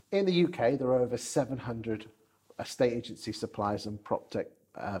In the UK, there are over 700 estate agency suppliers and PropTech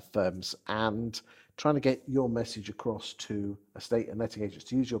firms, and trying to get your message across to estate and letting agents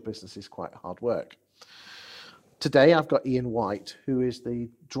to use your business is quite hard work. Today, I've got Ian White, who is the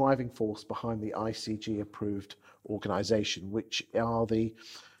driving force behind the ICG-approved organisation, which are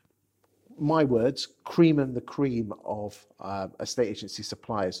my words, cream and the cream of estate agency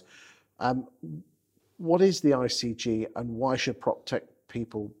suppliers. What is the ICG, and why should PropTech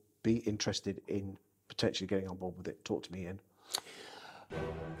people be interested in potentially getting on board with it? Talk to me, Ian.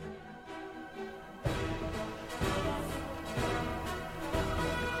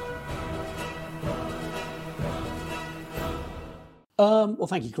 Well,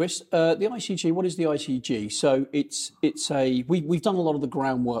 thank you, Chris. The ICG, what is the ICG? So we've done a lot of the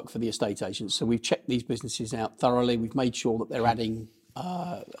groundwork for the estate agents. So we've checked these businesses out thoroughly. We've made sure that they're adding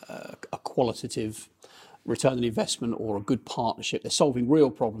a qualitative return on investment or a good partnership. They're solving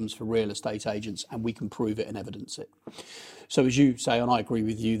real problems for real estate agents, and we can prove it and evidence it. So as you say, and I agree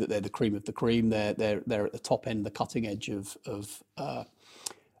with you, that they're the cream of the cream. They're at the top end, the cutting edge of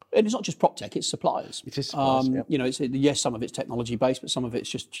and it's not just PropTech, it's suppliers. It is suppliers, yeah. You know, yes, some of it's technology based, but some of it's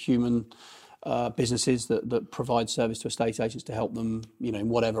just human businesses that provide service to estate agents to help them, you know, in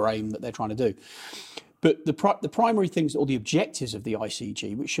whatever aim that they're trying to do. But the primary things, or the objectives of the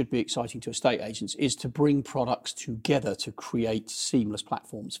ICG, which should be exciting to estate agents, is to bring products together to create seamless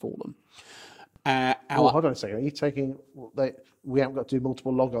platforms for them. Hold on a second. Are you taking? We haven't got to do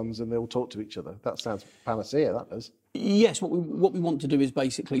multiple logons and they all talk to each other. That sounds panacea. That does. Yes. What we want to do is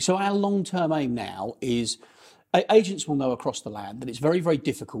basically. So our long-term aim now is agents will know across the land that it's very, very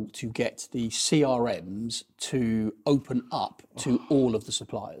difficult to get the CRMs to open up to all of the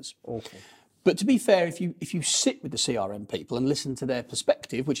suppliers. Awful. But to be fair, if you sit with the CRM people and listen to their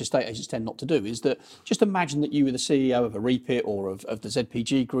perspective, which estate agents tend not to do, is that just imagine that you were the CEO of a Repeat or of the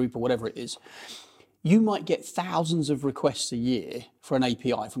ZPG group or whatever it is. You might get thousands of requests a year for an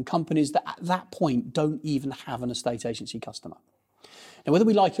API from companies that at that point don't even have an estate agency customer. Now, whether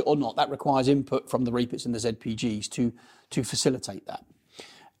we like it or not, that requires input from the Repeats and the ZPGs to facilitate that.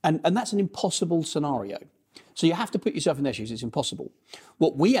 And that's an impossible scenario. So you have to put yourself in their shoes. It's impossible.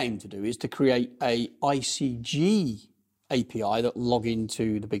 What we aim to do is to create a ICG API that log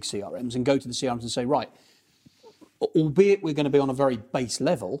into the big CRMs and go to the CRMs and say, right, albeit we're going to be on a very base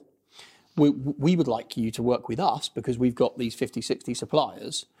level, we would like you to work with us because we've got these 50, 60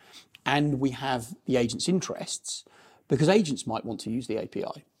 suppliers and we have the agents' interests, because agents might want to use the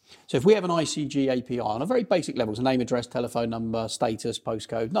API. So if we have an ICG API on a very basic level, so name, address, telephone number, status,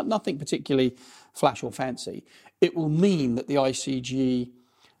 postcode, nothing particularly flash or fancy, it will mean that the ICG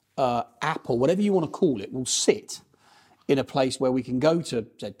app, or whatever you want to call it, will sit in a place where we can go to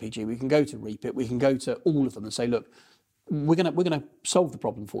ZPG, we can go to Repeat, we can go to all of them and say, look, we're going to solve the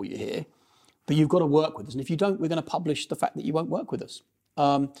problem for you here, but you've got to work with us. And if you don't, we're going to publish the fact that you won't work with us.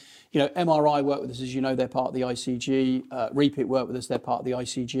 You know, MRI work with us, as you know, they're part of the ICG. Repeat work with us, they're part of the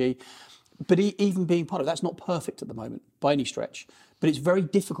ICG. But even being part of that's not perfect at the moment by any stretch. But it's very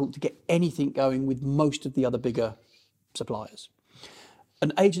difficult to get anything going with most of the other bigger suppliers.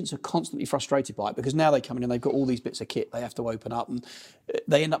 And agents are constantly frustrated by it because now they come in and they've got all these bits of kit they have to open up, and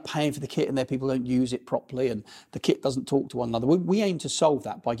they end up paying for the kit and their people don't use it properly and the kit doesn't talk to one another. We aim to solve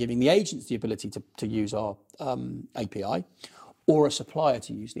that by giving the agents the ability to use our API, or a supplier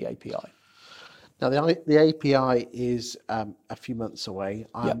to use the API. Now, the API is a few months away.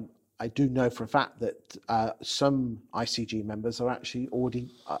 I do know for a fact that some ICG members are actually already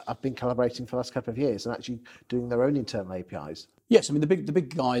have been collaborating for the last couple of years and actually doing their own internal APIs. Yes, I mean, the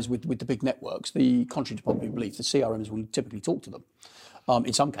big guys with the big networks, the contrary to popular belief, the CRMs will typically talk to them.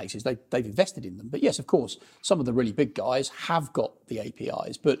 In some cases, they've invested in them. But yes, of course, some of the really big guys have got the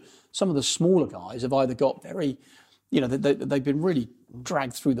APIs, but some of the smaller guys have either got very, you know, they've been really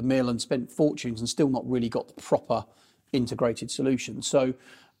dragged through the mill and spent fortunes and still not really got the proper integrated solution. So,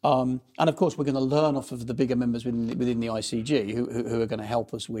 and of course, we're going to learn off of the bigger members within the ICG who are going to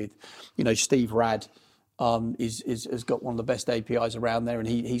help us with, you know, Steve Rad has got one of the best APIs around there, and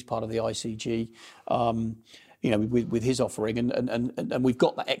he's part of the ICG. You know, with his offering, and we've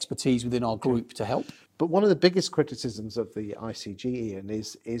got that expertise within our group to help. But one of the biggest criticisms of the ICG, Ian,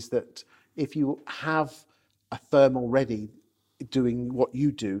 is that if you have a firm already doing what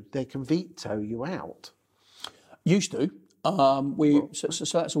you do, they can veto you out. Used to.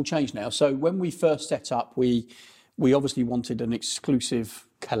 So that's all changed now. So when we first set up, we obviously wanted an exclusive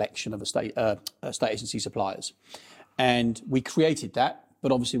collection of estate agency suppliers, and we created that.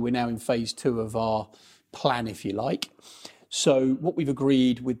 But obviously, we're now in phase 2 of our plan, if you like. So what we've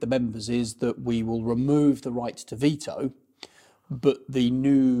agreed with the members is that we will remove the right to veto, but the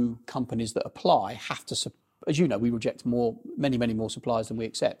new companies that apply have to, as you know, we reject many more suppliers than we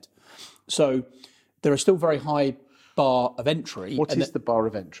accept. So there are still very high bar of entry. What is the bar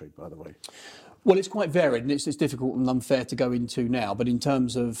of entry, by the way? Well, it's quite varied, and it's difficult and unfair to go into now. But in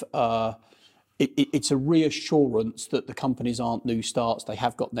terms of, it's a reassurance that the companies aren't new starts. They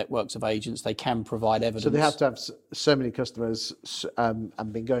have got networks of agents. They can provide evidence. So they have to have so many customers and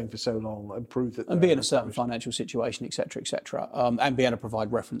been going for so long and prove that. And be in a certain financial situation, et cetera, and be able to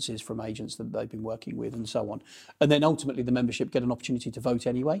provide references from agents that they've been working with and so on. And then ultimately the membership get an opportunity to vote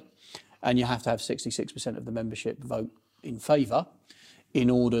anyway. And you have to have 66% of the membership vote in favour in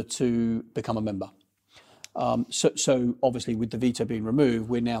order to become a member. So obviously with the veto being removed,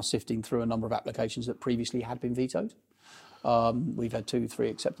 we're now sifting through a number of applications that previously had been vetoed. We've had 2-3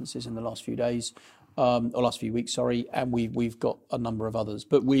 acceptances in the last few days, or last few weeks, sorry, and we've got a number of others.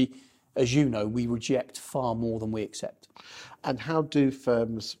 But we, as you know, we reject far more than we accept. And how do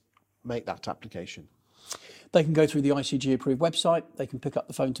firms make that application? They can go through the ICG approved website. They can pick up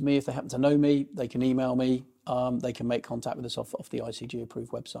the phone to me if they happen to know me. They can email me. They can make contact with us off the ICG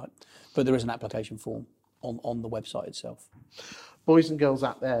approved website. But there is an application form on the website itself. Boys and girls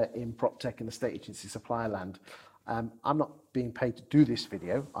out there in PropTech and estate agency supplier land, I'm not being paid to do this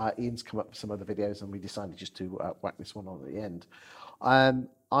video. Ian's come up with some other videos and we decided just to whack this one on at the end.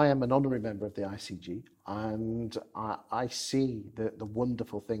 I am an honorary member of the ICG, and I see the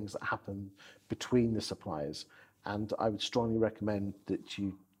wonderful things that happen between the suppliers, and I would strongly recommend that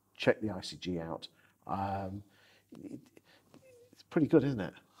you check the ICG out. It's pretty good, isn't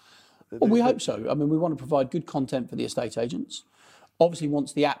it? Well, we hope so. I mean, we want to provide good content for the estate agents. Obviously,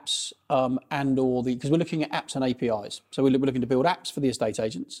 once the apps because we're looking at apps and APIs. So we're looking to build apps for the estate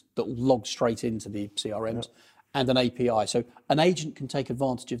agents that will log straight into the CRMs, and an API. So an agent can take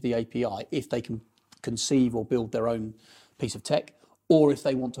advantage of the API if they can conceive or build their own piece of tech, or if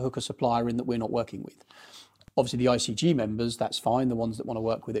they want to hook a supplier in that we're not working with. Obviously, the ICG members, that's fine. The ones that want to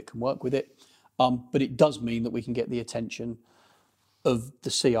work with it can work with it. But it does mean that we can get the attention of the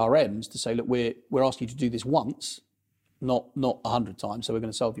CRMs to say, look, we're asking you to do this once, not 100 times, so we're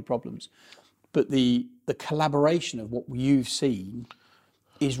going to solve your problems. But the collaboration of what you've seen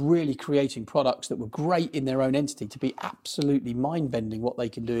is really creating products that were great in their own entity to be absolutely mind-bending what they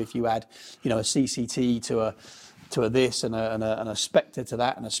can do if you add, a CCT to a this and a Spectre to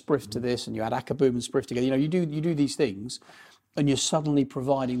that and a Spriff to this, and you add Akaboom and Spriff together. You do these things, and you're suddenly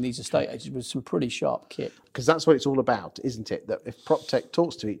providing these estate agents with some pretty sharp kit. Because that's what it's all about, isn't it? That if PropTech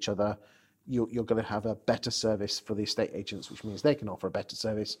talks to each other, you're going to have a better service for the estate agents, which means they can offer a better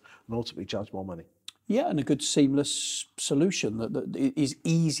service and ultimately charge more money. Yeah, and a good seamless solution that is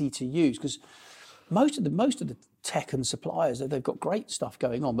easy to use, because most of the tech and suppliers, they've got great stuff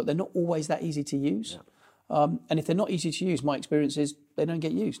going on, but they're not always that easy to use. Yeah. And if they're not easy to use, my experience is they don't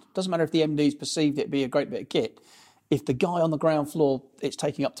get used. It doesn't matter if the MD's perceived it to be a great bit of kit. If the guy on the ground floor, it's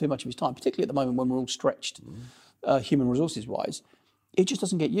taking up too much of his time, particularly at the moment when we're all stretched human resources wise, it just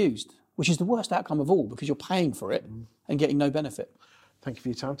doesn't get used, which is the worst outcome of all, because you're paying for it and getting no benefit. Thank you for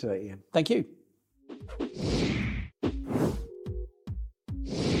your time today, Ian. Thank you.